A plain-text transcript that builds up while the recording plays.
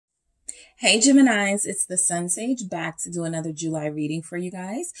Hey Geminis, it's the SunSage back to do another July reading for you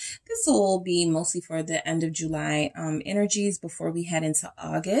guys. This will be mostly for the end of July energies before we head into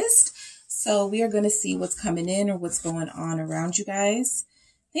August. So we are going to see what's coming in or what's going on around you guys.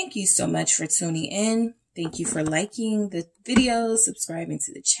 Thank you so much for tuning in. Thank you for liking the videos, subscribing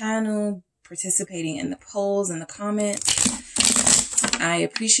to the channel, participating in the polls and the comments. I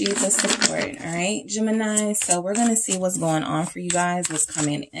appreciate the support. All right, Gemini. So we're going to see what's going on for you guys, what's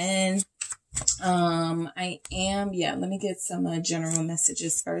coming in. Let me get some general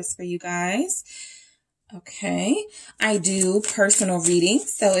messages first for you guys. Okay, I do personal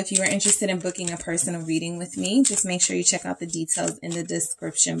readings. So if you are interested in booking a personal reading with me, just make sure you check out the details in the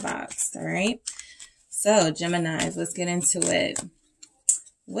description box. All right. So Geminis, let's get into it.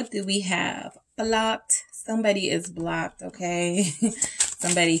 What do we have? Blocked. Somebody is blocked. Okay.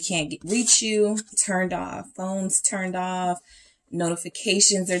 Somebody can't reach you. Turned off. Phones turned off.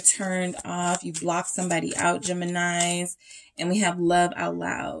 Notifications are turned off. You block somebody out, Geminis. And we have love out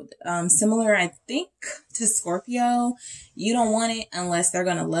loud. Similar, I think, to Scorpio. You don't want it unless they're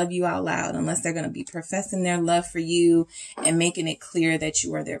going to love you out loud, unless they're going to be professing their love for you and making it clear that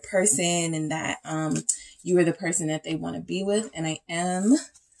you are their person and that you are the person that they want to be with. And I am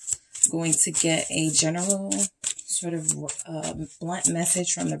going to get a general sort of blunt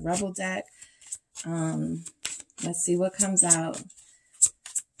message from the Rebel deck. Let's see what comes out.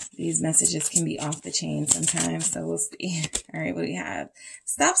 These messages can be off the chain sometimes, so we'll see. All right, what do we have?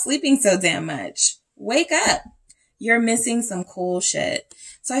 Stop sleeping so damn much. Wake up. You're missing some cool shit.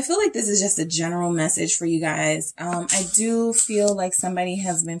 So I feel like this is just a general message for you guys. I do feel like somebody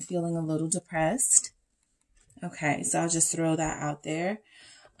has been feeling a little depressed. Okay, so I'll just throw that out there.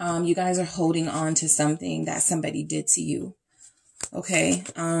 You guys are holding on to something that somebody did to you. Okay.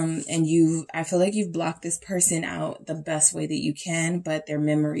 I feel like you've blocked this person out the best way that you can, but their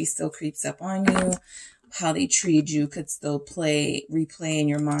memory still creeps up on you. How they treated you could still replay in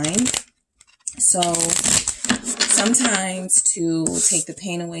your mind. So sometimes to take the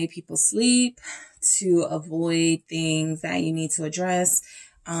pain away, people sleep to avoid things that you need to address.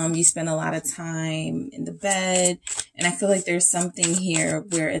 You spend a lot of time in the bed, and I feel like there's something here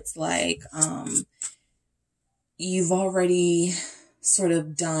where it's like, you've already sort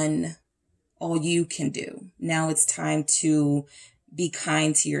of done all you can do. Now it's time to be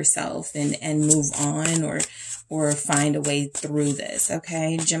kind to yourself and move on or find a way through this.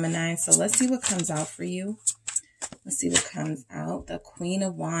 Okay, Gemini. So let's see what comes out for you. Let's see what comes out. The Queen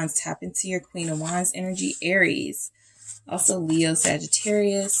of Wands. Tap into your Queen of Wands energy. Aries. Also Leo,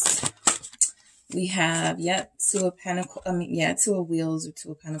 Sagittarius. We have, Two of Pentacles. Two of Wheels or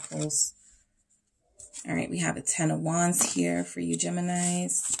Two of Pentacles. All right, we have a 10 of Wands here for you,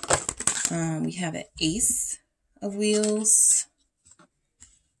 Geminis. We have an Ace of Wheels.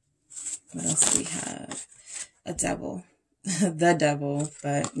 What else do we have? A Devil. The Devil,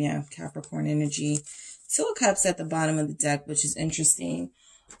 but yeah, Capricorn energy. Two of Cups at the bottom of the deck, which is interesting.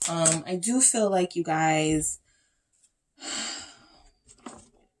 I do feel like you guys...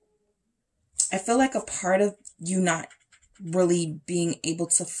 I feel like a part of you not really being able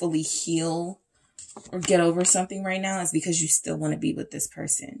to fully heal or get over something right now is because you still want to be with this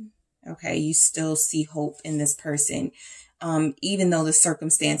person. Okay. You still see hope in this person. Even though the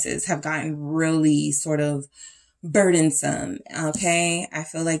circumstances have gotten really sort of burdensome. Okay. I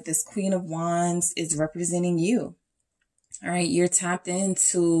feel like this Queen of Wands is representing you. All right. You're tapped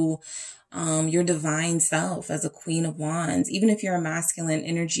into, your divine self as a Queen of Wands. Even if you're a masculine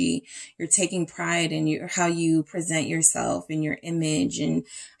energy, you're taking pride in how you present yourself and your image and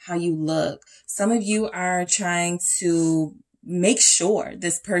how you look. Some of you are trying to make sure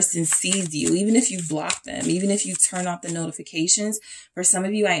this person sees you, even if you block them, even if you turn off the notifications. For some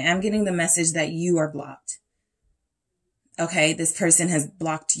of you, I am getting the message that you are blocked. Okay, this person has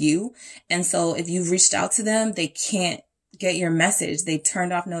blocked you. And so if you've reached out to them, they can't get your message. They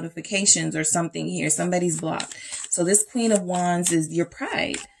turned off notifications or something here. Somebody's blocked. So this Queen of Wands is your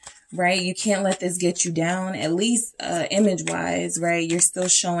pride, right? You can't let this get you down, at least image wise, right? You're still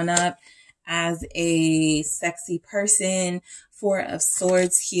showing up as a sexy person. Four of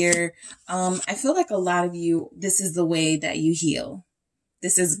Swords here. I feel like a lot of you, this is the way that you heal.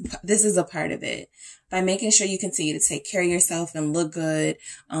 This is a part of it. By making sure you continue to take care of yourself and look good.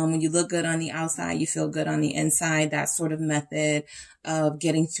 When you look good on the outside, you feel good on the inside. That sort of method of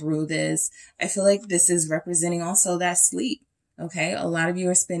getting through this. I feel like this is representing also that sleep. Okay. A lot of you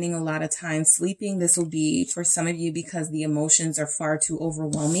are spending a lot of time sleeping. This will be for some of you because the emotions are far too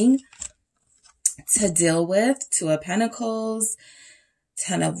overwhelming to deal with. Two of Pentacles,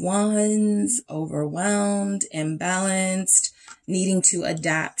 10 of Wands, overwhelmed, imbalanced. needing to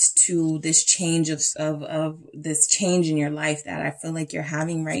adapt to this change of this change in your life that I feel like you're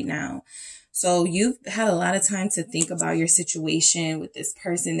having right now. So you've had a lot of time to think about your situation with this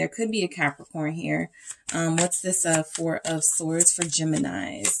person. There could be a Capricorn here. What's this Four of Swords for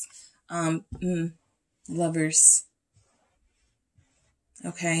Geminis? Lovers.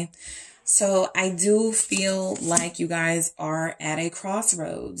 Okay. So I do feel like you guys are at a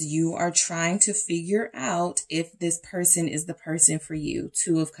crossroads. You are trying to figure out if this person is the person for you.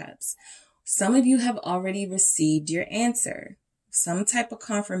 Two of Cups. Some of you have already received your answer. Some type of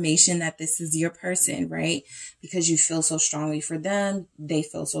confirmation that this is your person, right? Because you feel so strongly for them. They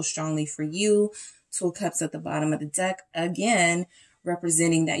feel so strongly for you. Two of Cups at the bottom of the deck. Again,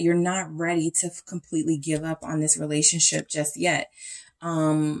 representing that you're not ready to completely give up on this relationship just yet.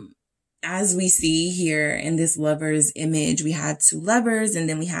 As we see here in this lover's image, we have two lovers, and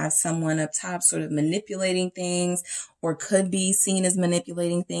then we have someone up top sort of manipulating things, or could be seen as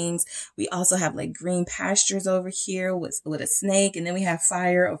manipulating things. We also have like green pastures over here with a snake, and then we have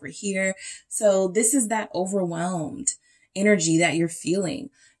fire over here. So this is that overwhelmed energy that you're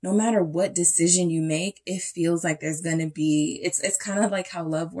feeling. No matter what decision you make, it feels like there's going to be, it's kind of like how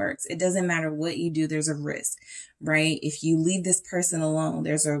love works. It doesn't matter what you do, there's a risk, right? If you leave this person alone,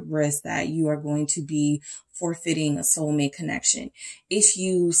 there's a risk that you are going to be forfeiting a soulmate connection. If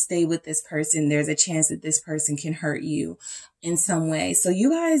you stay with this person, there's a chance that this person can hurt you in some way. So you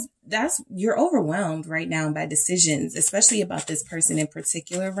guys, you're overwhelmed right now by decisions, especially about this person in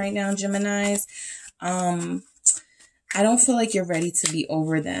particular right now, Geminis. I don't feel like you're ready to be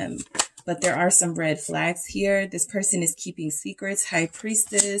over them, but there are some red flags here. This person is keeping secrets, High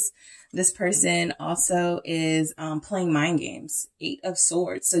Priestess. This person also is playing mind games, Eight of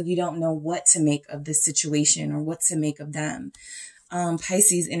Swords. So you don't know what to make of this situation or what to make of them.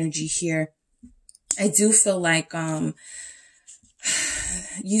 Pisces energy here. I do feel like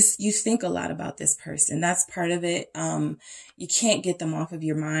you think a lot about this person. That's part of it. You can't get them off of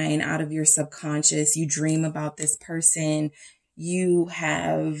your mind, out of your subconscious. You dream about this person. You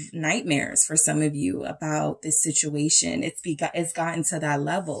have nightmares for some of you about this situation. It's gotten to that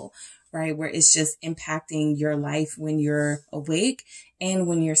level, right? Where it's just impacting your life when you're awake and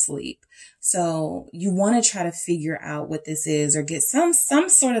when you're asleep. So you want to try to figure out what this is or get some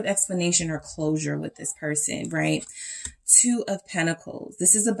sort of explanation or closure with this person, right? Two of Pentacles.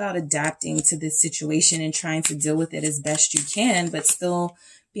 This is about adapting to this situation and trying to deal with it as best you can, but still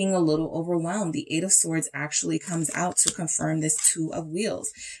being a little overwhelmed. The Eight of Swords actually comes out to confirm this Two of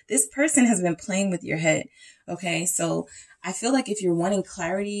Wheels. This person has been playing with your head. Okay. So I feel like if you're wanting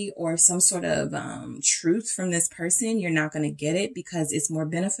clarity or some sort of truth from this person, you're not going to get it because it's more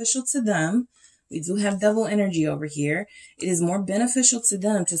beneficial to them. We do have double energy over here. It is more beneficial to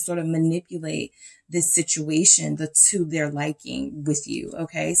them to sort of manipulate this situation to their liking with you.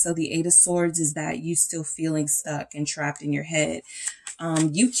 Okay. So the Eight of Swords is that you still feeling stuck and trapped in your head.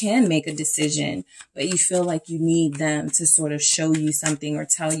 You can make a decision, but you feel like you need them to sort of show you something or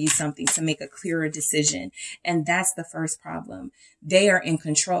tell you something to make a clearer decision. And that's the first problem. They are in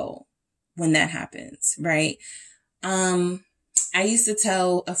control when that happens, right? I used to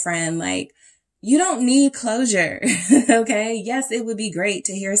tell a friend, like, you don't need closure. Okay. Yes, it would be great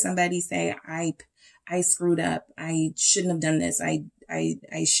to hear somebody say, I screwed up. I shouldn't have done this. I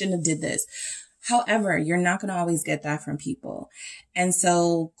shouldn't have did this. However, you're not going to always get that from people. And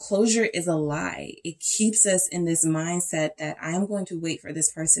so closure is a lie. It keeps us in this mindset that I'm going to wait for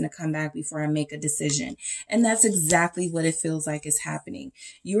this person to come back before I make a decision. And that's exactly what it feels like is happening.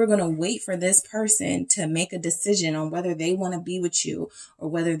 You are going to wait for this person to make a decision on whether they want to be with you or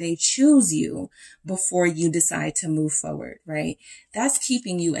whether they choose you before you decide to move forward, right? That's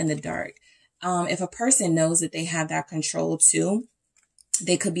keeping you in the dark. If a person knows that they have that control too,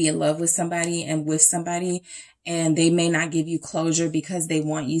 they could be in love with somebody and with somebody, and they may not give you closure because they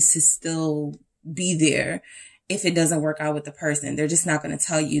want you to still be there if it doesn't work out with the person. They're just not going to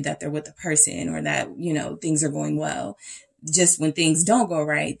tell you that they're with the person or that, you know, things are going well. Just when things don't go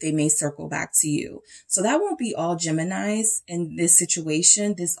right, they may circle back to you. So that won't be all Geminis in this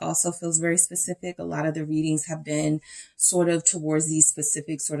situation. This also feels very specific. A lot of the readings have been sort of towards these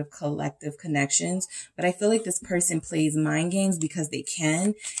specific sort of collective connections. But I feel like this person plays mind games because they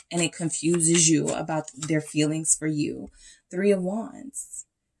can, and it confuses you about their feelings for you. Three of Wands.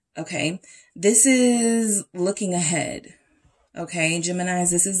 Okay. This is looking ahead. Okay,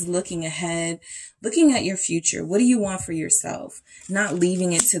 Geminis, this is looking ahead, looking at your future. What do you want for yourself? Not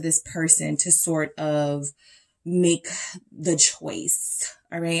leaving it to this person to sort of make the choice.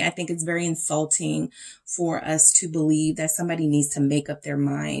 All right. I think it's very insulting for us to believe that somebody needs to make up their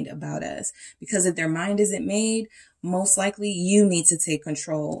mind about us, because if their mind isn't made, most likely you need to take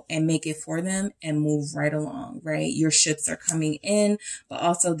control and make it for them and move right along, right? Your ships are coming in, but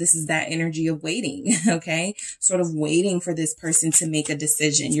also this is that energy of waiting, okay? Sort of waiting for this person to make a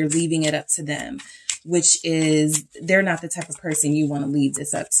decision. You're leaving it up to them, which is, they're not the type of person you want to leave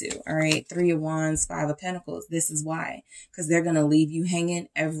this up to, all right? 3 of Wands, 5 of Pentacles. This is why, because they're going to leave you hanging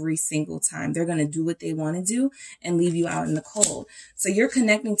every single time. They're going to do what they want to do and leave you out in the cold. So you're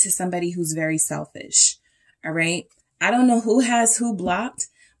connecting to somebody who's very selfish. All right. I don't know who has who blocked,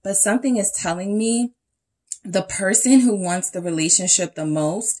 but something is telling me the person who wants the relationship the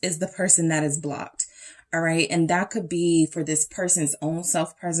most is the person that is blocked. All right. And that could be for this person's own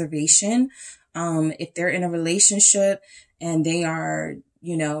self-preservation. If they're in a relationship and they are,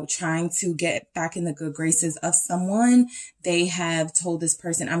 you know, trying to get back in the good graces of someone, they have told this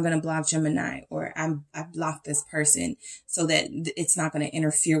person, I'm going to block Gemini, or I blocked this person so that it's not going to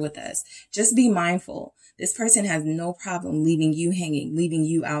interfere with us. Just be mindful. This person has no problem leaving you hanging, leaving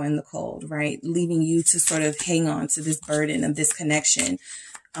you out in the cold, right? Leaving you to sort of hang on to this burden of this connection,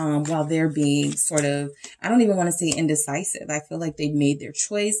 while they're being sort of, I don't even want to say indecisive. I feel like they've made their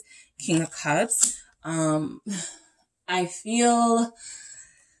choice. King of Cups. I feel,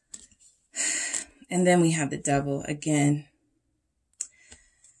 and then we have the Devil again.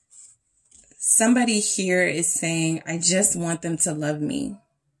 Somebody here is saying, I just want them to love me.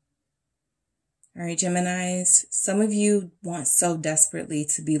 All right, Geminis, some of you want so desperately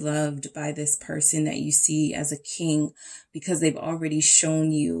to be loved by this person that you see as a king, because they've already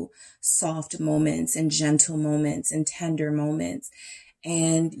shown you soft moments and gentle moments and tender moments.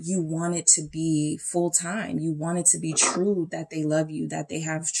 And you want it to be full time. You want it to be true that they love you, that they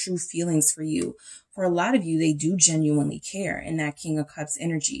have true feelings for you. For a lot of you, they do genuinely care in that King of Cups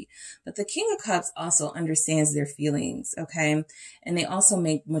energy. But the King of Cups also understands their feelings, okay? And they also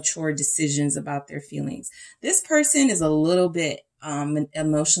make mature decisions about their feelings. This person is a little bit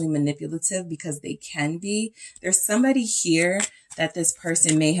emotionally manipulative, because they can be. There's somebody here that this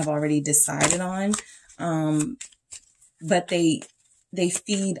person may have already decided on, but they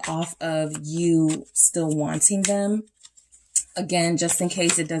feed off of you still wanting them. Again, just in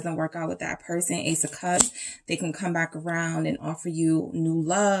case it doesn't work out with that person, Ace of Cups, they can come back around and offer you new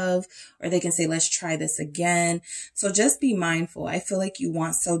love, or they can say, let's try this again. So just be mindful. I feel like you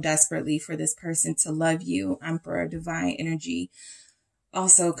want so desperately for this person to love you. Emperor, divine energy.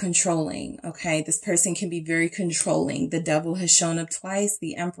 Also controlling, okay? This person can be very controlling. The Devil has shown up twice.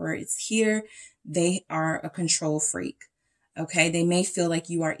 The Emperor is here. They are a control freak. Okay, they may feel like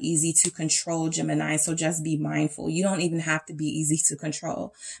you are easy to control, Gemini, so just be mindful. You don't even have to be easy to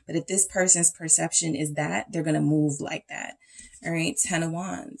control. But if this person's perception is that, they're going to move like that. All right, 10 of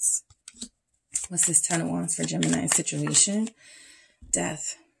Wands. What's this 10 of Wands for Gemini situation?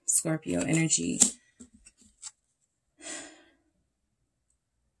 Death, Scorpio energy.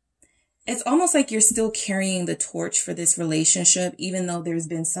 It's almost like you're still carrying the torch for this relationship, even though there's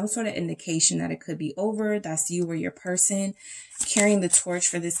been some sort of indication that it could be over. That's you or your person carrying the torch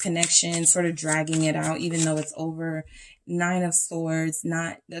for this connection, sort of dragging it out, even though it's over. 9 of Swords,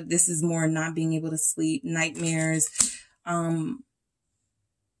 this is more not being able to sleep, nightmares. There's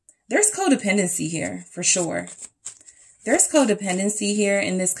codependency here for sure. There's codependency here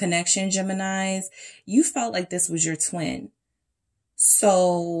in this connection, Geminis. You felt like this was your twin.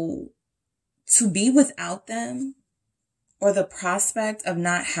 So to be without them, or the prospect of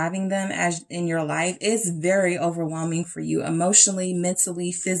not having them as in your life, is very overwhelming for you emotionally,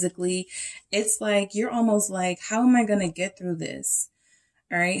 mentally, physically. It's like, you're almost like, how am I going to get through this?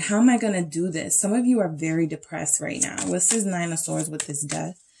 All right. How am I going to do this? Some of you are very depressed right now. This is 9 of Swords with this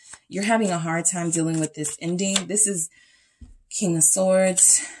death. You're having a hard time dealing with this ending. This is King of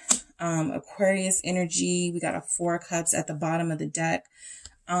Swords, Aquarius energy. We got a 4 of Cups at the bottom of the deck.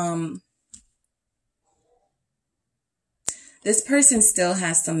 This person still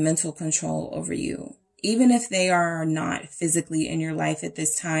has some mental control over you. Even if they are not physically in your life at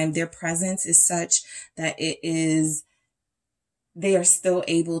this time, their presence is such that they are still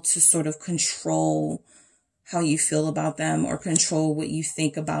able to sort of control how you feel about them, or control what you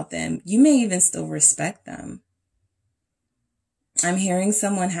think about them. You may even still respect them. I'm hearing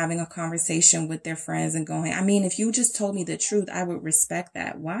someone having a conversation with their friends and going, I mean, if you just told me the truth, I would respect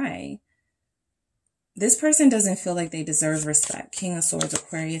that. Why? This person doesn't feel like they deserve respect. King of Swords,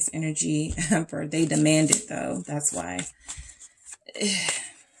 Aquarius energy, Emperor. They demand it though. That's why.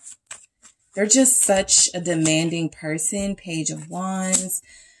 They're just such a demanding person. Page of Wands.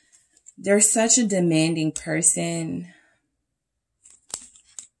 They're such a demanding person.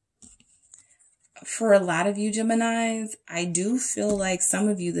 For a lot of you Geminis, I do feel like some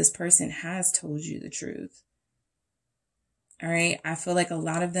of you, this person has told you the truth. All right. I feel like a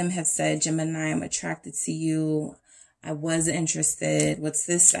lot of them have said, Gemini, I'm attracted to you. I was interested. What's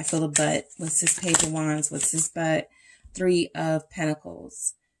this? I feel a but. What's this? Page of Wands. What's this but? 3 of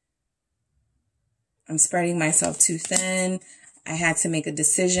Pentacles. I'm spreading myself too thin. I had to make a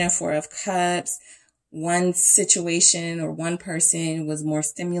decision. 4 of Cups. One situation or one person was more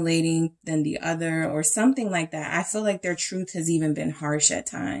stimulating than the other or something like that. I feel like their truth has even been harsh at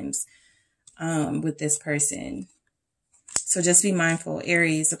times with this person. So just be mindful.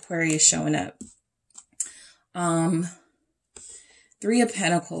 Aries, Aquarius showing up. 3 of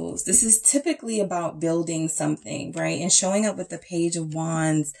Pentacles. This is typically about building something, right? And showing up with the Page of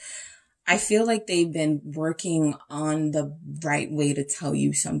Wands. I feel like they've been working on the right way to tell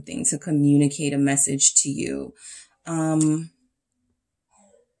you something, to communicate a message to you.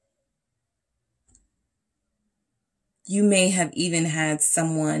 You may have even had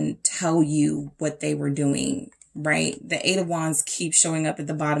someone tell you what they were doing, right? The 8 of Wands keeps showing up at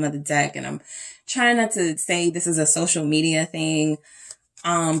the bottom of the deck, and I'm trying not to say this is a social media thing,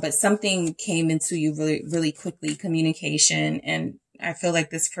 but something came into you really, really quickly, communication, and I feel like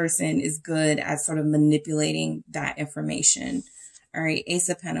this person is good at sort of manipulating that information. All right, Ace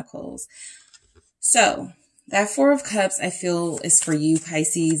of Pentacles. So that 4 of Cups, I feel, is for you,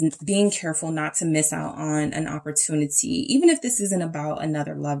 Pisces, being careful not to miss out on an opportunity, even if this isn't about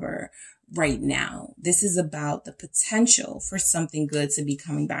another lover right now. This is about the potential for something good to be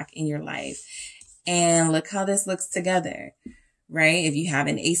coming back in your life. And look how this looks together, right? If you have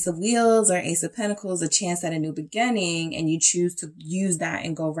an Ace of Wheels or Ace of Pentacles, a chance at a new beginning, and you choose to use that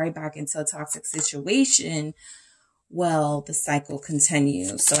and go right back into a toxic situation, well, the cycle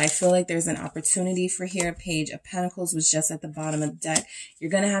continues. So I feel like there's an opportunity for here. Page of Pentacles was just at the bottom of the deck.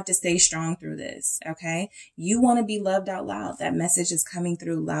 You're going to have to stay strong through this, okay? You want to be loved out loud. That message is coming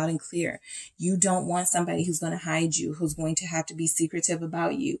through loud and clear. You don't want somebody who's going to hide you, who's going to have to be secretive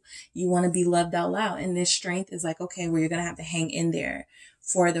about you. You want to be loved out loud. And this strength is like, okay, well, you're going to have to hang in there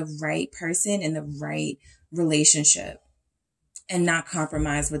for the right person and the right relationship. And not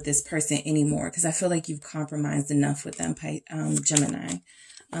compromise with this person anymore, because I feel like you've compromised enough with them, Gemini.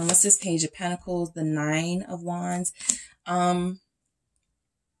 What's this Page of Pentacles? The 9 of Wands.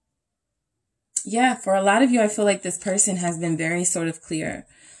 Yeah, for a lot of you, I feel like this person has been very sort of clear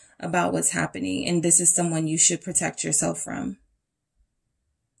about what's happening, and this is someone you should protect yourself from.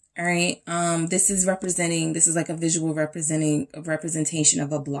 All right. This is like a visual representation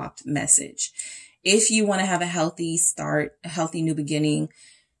of a blocked message. If you want to have a healthy start, a healthy new beginning,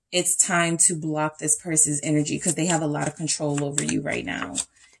 it's time to block this person's energy because they have a lot of control over you right now.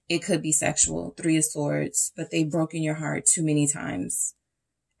 It could be sexual, 3 of Swords, but they've broken your heart too many times.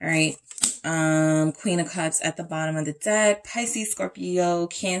 All right. Queen of Cups at the bottom of the deck. Pisces, Scorpio,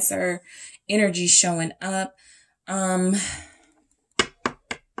 Cancer, energy showing up.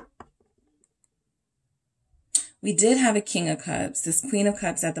 We did have a King of Cups. This Queen of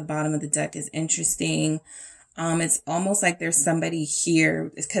Cups at the bottom of the deck is interesting. It's almost like there's somebody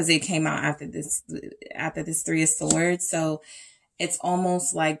here because it came out after this 3 of Swords. So it's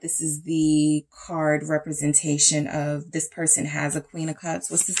almost like this is the card representation of this person has a Queen of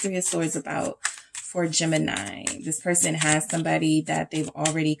Cups. What's this 3 of Swords about for Gemini? This person has somebody that they've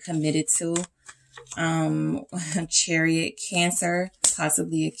already committed to. Chariot, Cancer,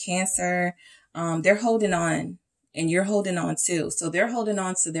 possibly a Cancer. They're holding on. And you're holding on too. So they're holding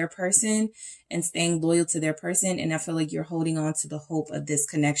on to their person and staying loyal to their person. And I feel like you're holding on to the hope of this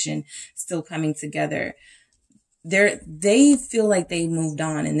connection still coming together. They feel like they moved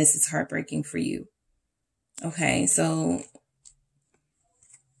on, and this is heartbreaking for you. Okay, so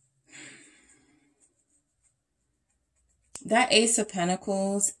that Ace of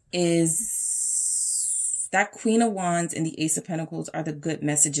Pentacles is that Queen of Wands and the Ace of Pentacles are the good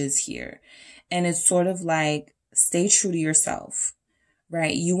messages here. And it's sort of like, stay true to yourself,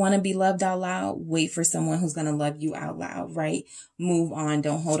 right? You want to be loved out loud? Wait for someone who's going to love you out loud, right? Move on.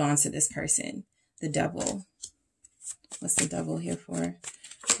 Don't hold on to this person. The Devil. What's the Devil here for?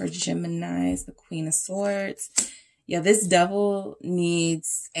 For Geminis, the Queen of Swords. Yeah, this Devil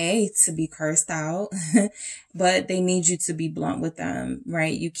needs to be cursed out, but they need you to be blunt with them,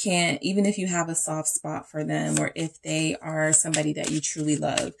 right? You can't, even if you have a soft spot for them, or if they are somebody that you truly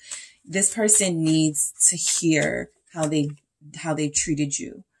love, this person needs to hear how they treated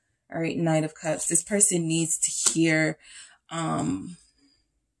you. All right, Knight of Cups. This person needs to hear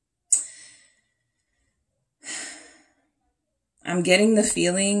I'm getting the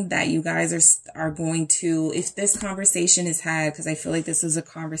feeling that you guys are going to, if this conversation is had, because I feel like this is a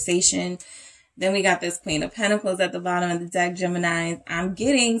conversation. Then we got this Queen of Pentacles at the bottom of the deck, Gemini. I'm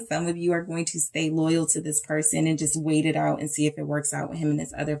getting some of you are going to stay loyal to this person and just wait it out and see if it works out with him and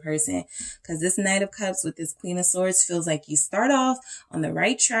this other person. Because this Knight of Cups with this Queen of Swords feels like you start off on the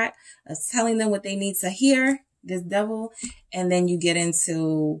right track of telling them what they need to hear, this Devil, and then you get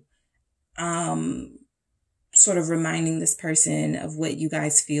into sort of reminding this person of what you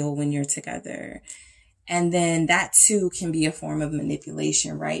guys feel when you're together. And then that too can be a form of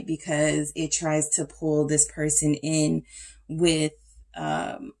manipulation, right? Because it tries to pull this person in with,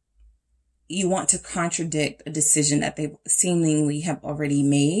 you want to contradict a decision that they seemingly have already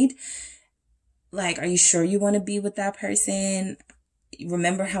made. Like, are you sure you want to be with that person?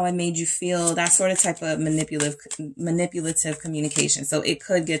 Remember how I made you feel? That sort of type of manipulative communication. So it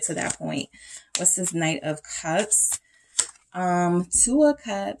could get to that point. What's this Knight of Cups? Two of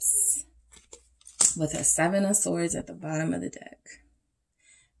Cups with a Seven of Swords at the bottom of the deck.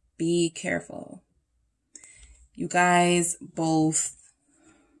 Be careful. You guys both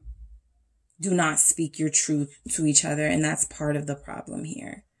do not speak your truth to each other, and that's part of the problem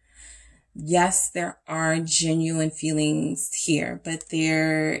here. Yes, there are genuine feelings here, but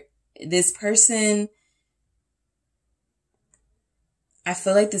this person, I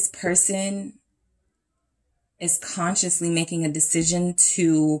feel like this person is consciously making a decision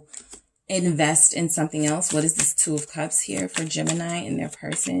to invest in something else. What is this Two of Cups here for Gemini and their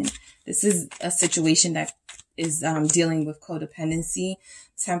person? This is a situation that is dealing with codependency,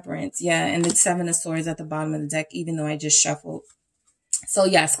 temperance. Yeah, and the Seven of Swords at the bottom of the deck, even though I just shuffled. So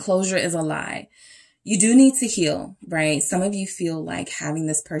yes, closure is a lie. You do need to heal, right? Some of you feel like having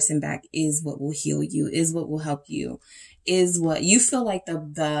this person back is what will heal you, is what will help you, is what you feel like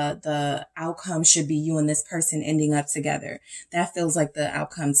the outcome should be you and this person ending up together. That feels like the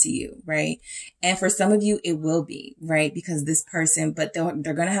outcome to you, right? And for some of you, it will be, right? Because this person, but they're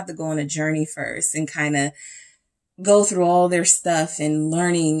going to have to go on a journey first and kind of go through all their stuff and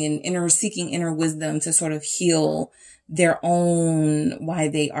learning and seeking inner wisdom to sort of heal their own, why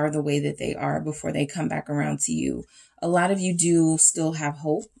they are the way that they are before they come back around to you. A lot of you do still have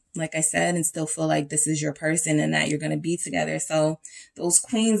hope, like I said, and still feel like this is your person and that you're going to be together. So those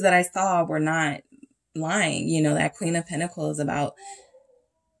queens that I saw were not lying. You know, that Queen of Pentacles about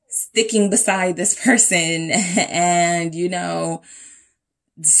sticking beside this person and, you know,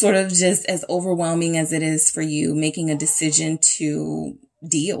 sort of just as overwhelming as it is for you, making a decision to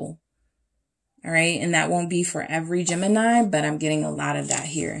deal. All right. And that won't be for every Gemini, but I'm getting a lot of that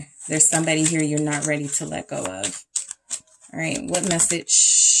here. There's somebody here you're not ready to let go of. All right. What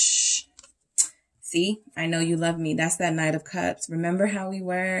message? See, I know you love me. That's that Knight of Cups. Remember how we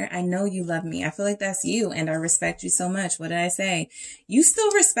were? I know you love me. I feel like that's you and I respect you so much. What did I say? You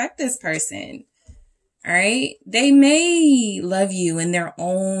still respect this person. All right. They may love you in their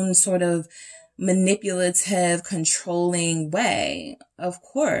own sort of manipulative, controlling way, of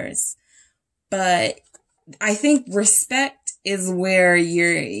course. But I think respect is where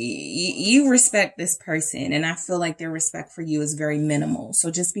you respect this person. And I feel like their respect for you is very minimal.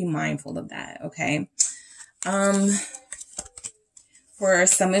 So just be mindful of that. Okay. For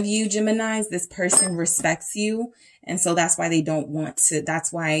some of you Geminis, this person respects you. And so that's why they don't want to,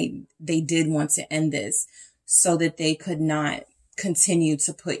 that's why they did want to end this so that they could not continue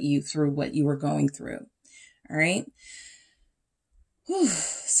to put you through what you were going through. All right. Whew.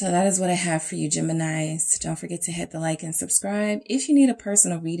 So that is what I have for you, Geminis. Don't forget to hit the like and subscribe. If you need a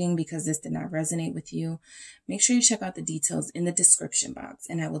personal reading because this did not resonate with you, make sure you check out the details in the description box,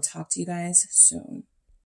 and I will talk to you guys soon.